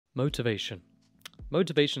Motivation.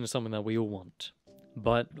 Motivation is something that we all want,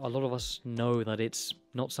 but a lot of us know that it's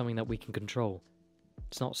not something that we can control.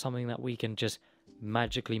 It's not something that we can just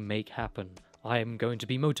magically make happen. I am going to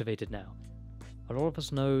be motivated now. A lot of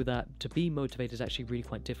us know that to be motivated is actually really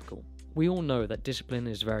quite difficult. We all know that discipline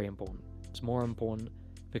is very important. It's more important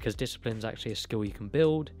because discipline is actually a skill you can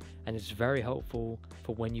build, and it's very helpful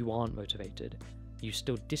for when you aren't motivated. You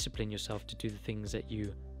still discipline yourself to do the things that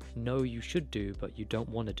you know you should do, but you don't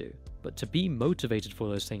want to do. But to be motivated for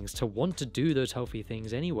those things, to want to do those healthy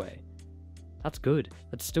things anyway, that's good.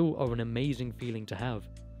 That's still an amazing feeling to have.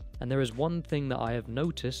 And there is one thing that I have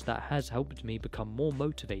noticed that has helped me become more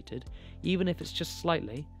motivated, even if it's just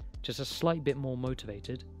slightly, just a slight bit more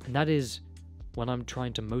motivated, and that is when I'm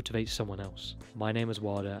trying to motivate someone else. My name is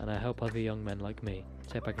Wylder, and I help other young men like me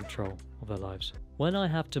take back control of their lives. When I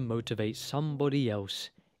have to motivate somebody else,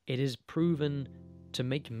 it is proven to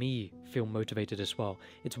make me feel motivated as well.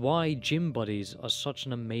 It's why gym buddies are such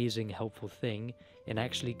an amazing, helpful thing in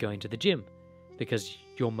actually going to the gym, because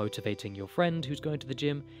you're motivating your friend who's going to the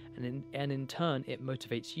gym, and in turn it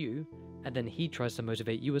motivates you, and then he tries to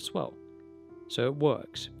motivate you as well. So it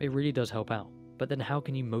works. It really does help out. But then how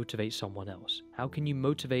can you motivate someone else? How can you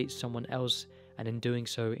motivate someone else and in doing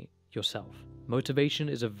so yourself? Motivation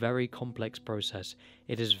is a very complex process.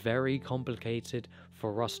 It is very complicated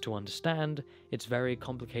for us to understand. It's very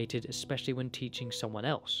complicated, especially when teaching someone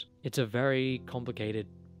else. It's a very complicated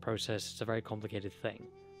process. It's a very complicated thing.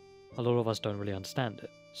 A lot of us don't really understand it.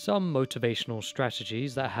 Some motivational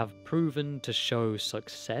strategies that have proven to show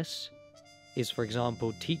success is, for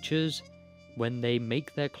example, teachers when they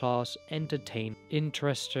make their class entertaining,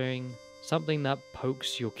 interesting, something that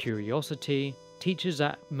pokes your curiosity. Teachers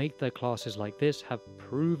that make their classes like this have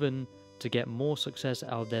proven to get more success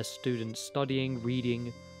out of their students studying,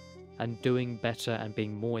 reading, and doing better and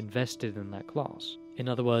being more invested in that class. In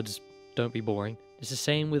other words, don't be boring. It's the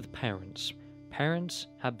same with parents. Parents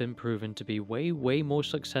have been proven to be way more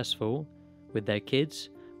successful with their kids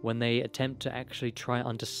when they attempt to actually try and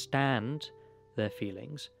understand their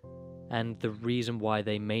feelings and the reason why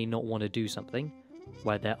they may not want to do something,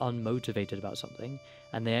 why they're unmotivated about something,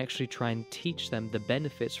 and they actually try and teach them the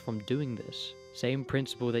benefits from doing this. Same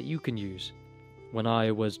principle that you can use. When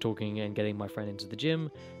I was talking and getting my friend into the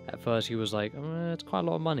gym, at first he was like, it's quite a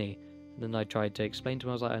lot of money. And then I tried to explain to him,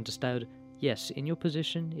 I was like, I understand, yes, in your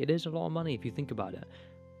position, it is a lot of money if you think about it.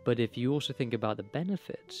 But if you also think about the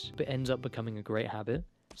benefits, it ends up becoming a great habit,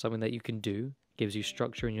 something that you can do, gives you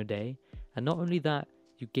structure in your day. And not only that,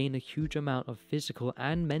 you gain a huge amount of physical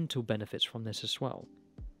and mental benefits from this as well.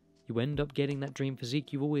 You end up getting that dream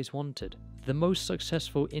physique you've always wanted. The most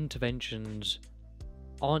successful interventions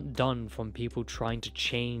aren't done from people trying to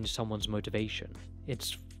change someone's motivation.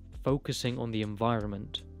 It's focusing on the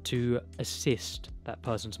environment to assist that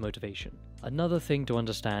person's motivation. Another thing to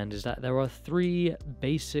understand is that there are 3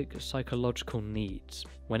 basic psychological needs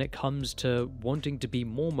when it comes to wanting to be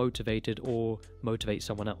more motivated or motivate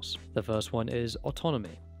someone else. The first one is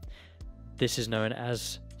autonomy. This is known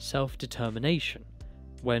as self-determination.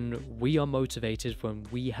 When we are motivated, when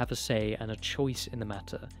we have a say and a choice in the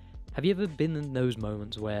matter. Have you ever been in those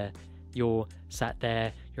moments where you're sat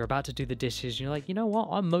there, you're about to do the dishes, and you're like, you know what,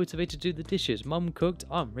 I'm motivated to do the dishes. Mum cooked,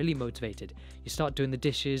 I'm really motivated. You start doing the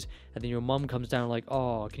dishes, and then your mum comes down like,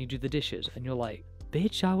 oh, can you do the dishes? And you're like,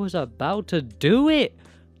 bitch, I was about to do it.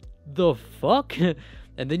 The fuck?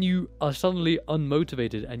 And then you are suddenly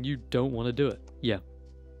unmotivated and you don't want to do it. Yeah,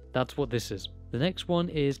 that's what this is. The next one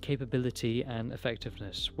is capability and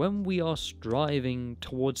effectiveness. When we are striving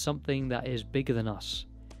towards something that is bigger than us,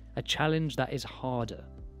 a challenge that is harder,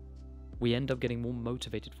 we end up getting more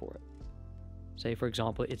motivated for it. Say, for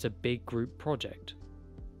example, it's a big group project.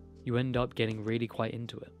 You end up getting really quite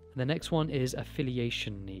into it. And the next one is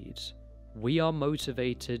affiliation needs. We are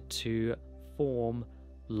motivated to form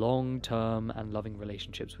long-term and loving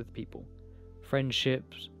relationships with people.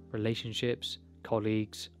 Friendships, relationships,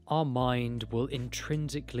 colleagues. Our mind will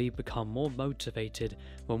intrinsically become more motivated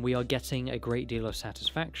when we are getting a great deal of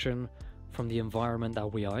satisfaction from the environment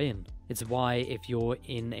that we are in. It's why if you're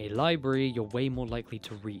in a library, you're way more likely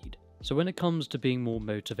to read. So when it comes to being more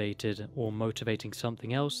motivated or motivating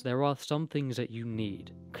something else, there are some things that you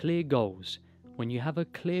need. Clear goals. When you have a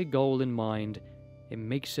clear goal in mind, it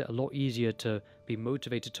makes it a lot easier to be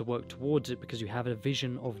motivated to work towards it because you have a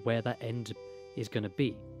vision of where that end is going to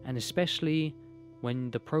be. And especially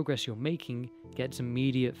when the progress you're making gets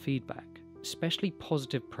immediate feedback. Especially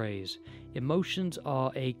positive praise. Emotions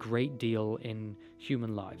are a great deal in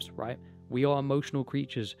human lives, right? We are emotional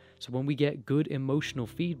creatures, so when we get good emotional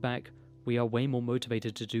feedback, we are way more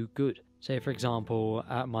motivated to do good. Say, for example,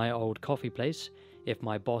 at my old coffee place, If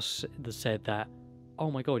my boss said that,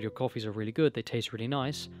 oh my god, your coffees are really good, they taste really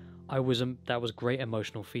nice, that was great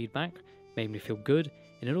emotional feedback, made me feel good,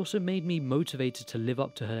 and it also made me motivated to live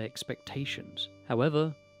up to her expectations.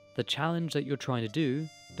 However, the challenge that you're trying to do,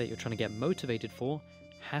 that you're trying to get motivated for,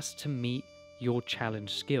 has to meet your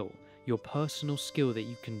challenge skill, your personal skill that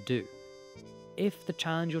you can do. If the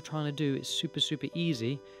challenge you're trying to do is super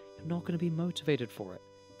easy, you're not going to be motivated for it.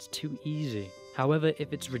 It's too easy. However,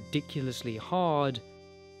 if it's ridiculously hard,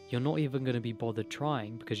 you're not even going to be bothered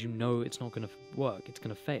trying because you know it's not going to work, it's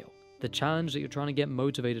going to fail. The challenge that you're trying to get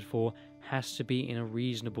motivated for has to be in a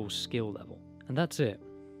reasonable skill level. And that's it.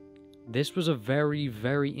 This was a very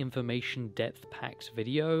information depth packed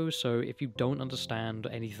video, so if you don't understand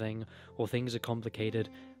anything or things are complicated,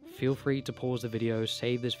 feel free to pause the video,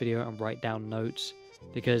 save this video and write down notes,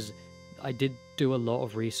 because I did do a lot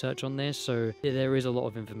of research on this, so there is a lot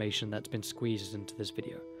of information that's been squeezed into this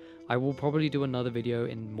video. I will probably do another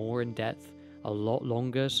video more in depth, a lot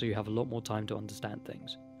longer, so you have a lot more time to understand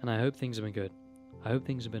things. And I hope things have been good. I hope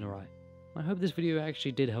things have been alright. I hope this video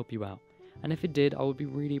actually did help you out. And if it did, I would be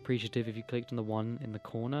really appreciative if you clicked on the one in the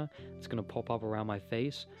corner that's going to pop up around my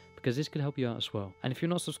face, because this could help you out as well. And if you're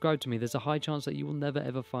not subscribed to me, there's a high chance that you will never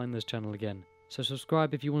ever find this channel again. So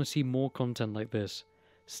subscribe if you want to see more content like this.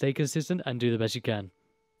 Stay consistent and do the best you can.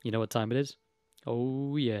 You know what time it is?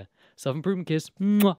 Oh yeah. Self-improvement kiss. Mwah!